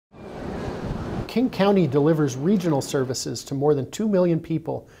King County delivers regional services to more than 2 million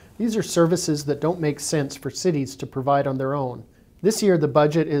people. These are services that don't make sense for cities to provide on their own. This year, the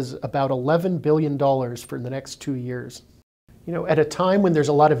budget is about $11 billion for the next 2 years. You know, at a time when there's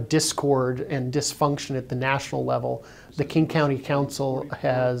a lot of discord and dysfunction at the national level, the King County Council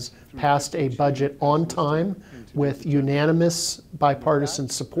has passed a budget on time with unanimous bipartisan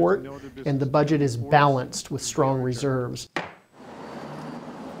support, and the budget is balanced with strong reserves.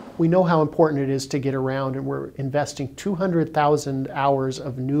 We know how important it is to get around, and we're investing 200,000 hours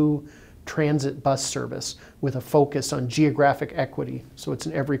of new transit bus service with a focus on geographic equity, so it's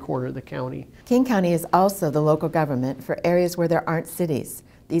in every corner of the county. King County is also the local government for areas where there aren't cities.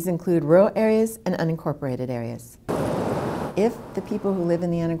 These include rural areas and unincorporated areas. If the people who live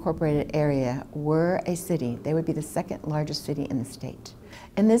in the unincorporated area were a city, they would be the second largest city in the state.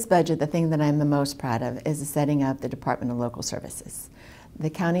 In this budget, the thing that I'm the most proud of is the setting up the Department of Local Services. The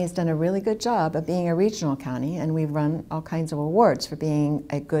county has done a really good job of being a regional county, and we've run all kinds of awards for being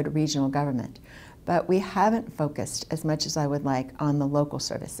a good regional government. But we haven't focused as much as I would like on the local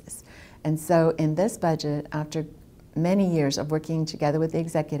services. And so in this budget, after many years of working together with the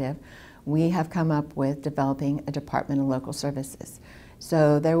executive, we have come up with developing a Department of Local Services.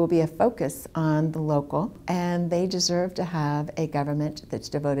 So there will be a focus on the local, and they deserve to have a government that's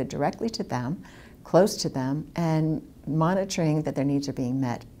devoted directly to them, close to them, and monitoring that their needs are being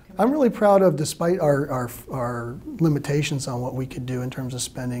met. I'm really proud of, despite our limitations on what we could do in terms of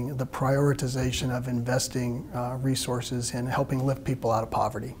spending, the prioritization of investing resources in helping lift people out of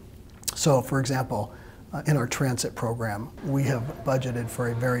poverty. So, for example, in our transit program, we have budgeted for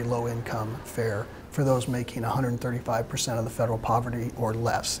a very low income fare for those making 135% of the federal poverty or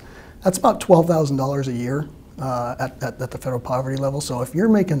less. That's about $12,000 a year at the federal poverty level. So if you're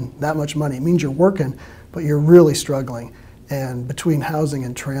making that much money, it means you're working, but you're really struggling. And between housing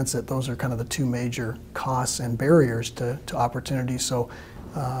and transit, those are kind of the two major costs and barriers to opportunity. So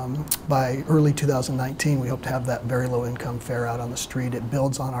by early 2019, we hope to have that very low income fare out on the street. It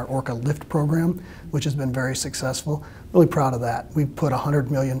builds on our Orca Lift program, which has been very successful. Really proud of that. We've put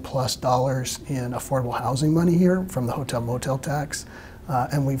 $100 million+ in affordable housing money here from the hotel motel tax,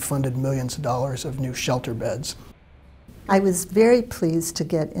 and we've funded millions of dollars of new shelter beds. I was very pleased to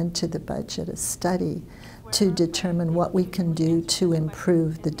get into the budget a study to determine what we can do to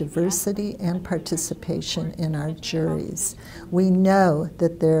improve the diversity and participation in our juries. We know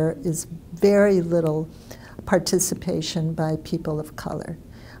that there is very little participation by people of color.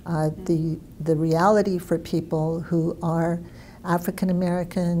 The reality for people who are African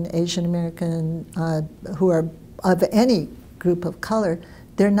American, Asian American, who are of any group of color,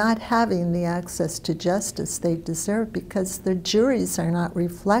 they're not having the access to justice they deserve because their juries are not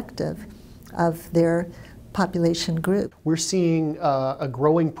reflective of their population group. We're seeing a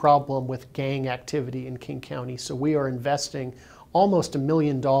growing problem with gang activity in King County, so we are investing almost $1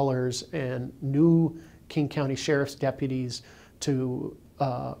 million in new King County Sheriff's deputies to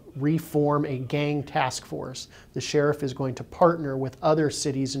reform a gang task force. The sheriff is going to partner with other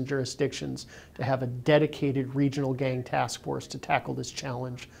cities and jurisdictions to have a dedicated regional gang task force to tackle this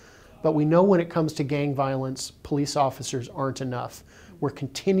challenge. But we know when it comes to gang violence, police officers aren't enough. We're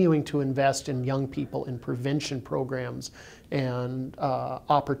continuing to invest in young people in prevention programs and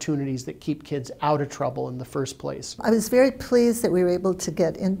opportunities that keep kids out of trouble in the first place. I was very pleased that we were able to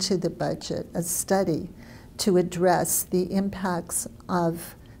get into the budget a study to address the impacts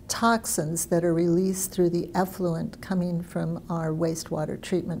of toxins that are released through the effluent coming from our wastewater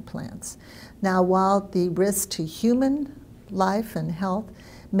treatment plants. Now, while the risk to human life and health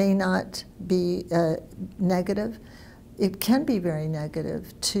may not be negative, it can be very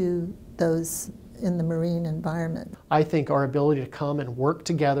negative to those in the marine environment. I think our ability to come and work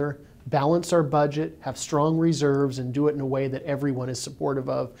together, balance our budget, have strong reserves, and do it in a way that everyone is supportive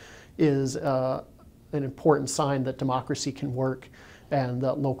of is an important sign that democracy can work and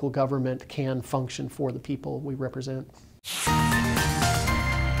that local government can function for the people we represent.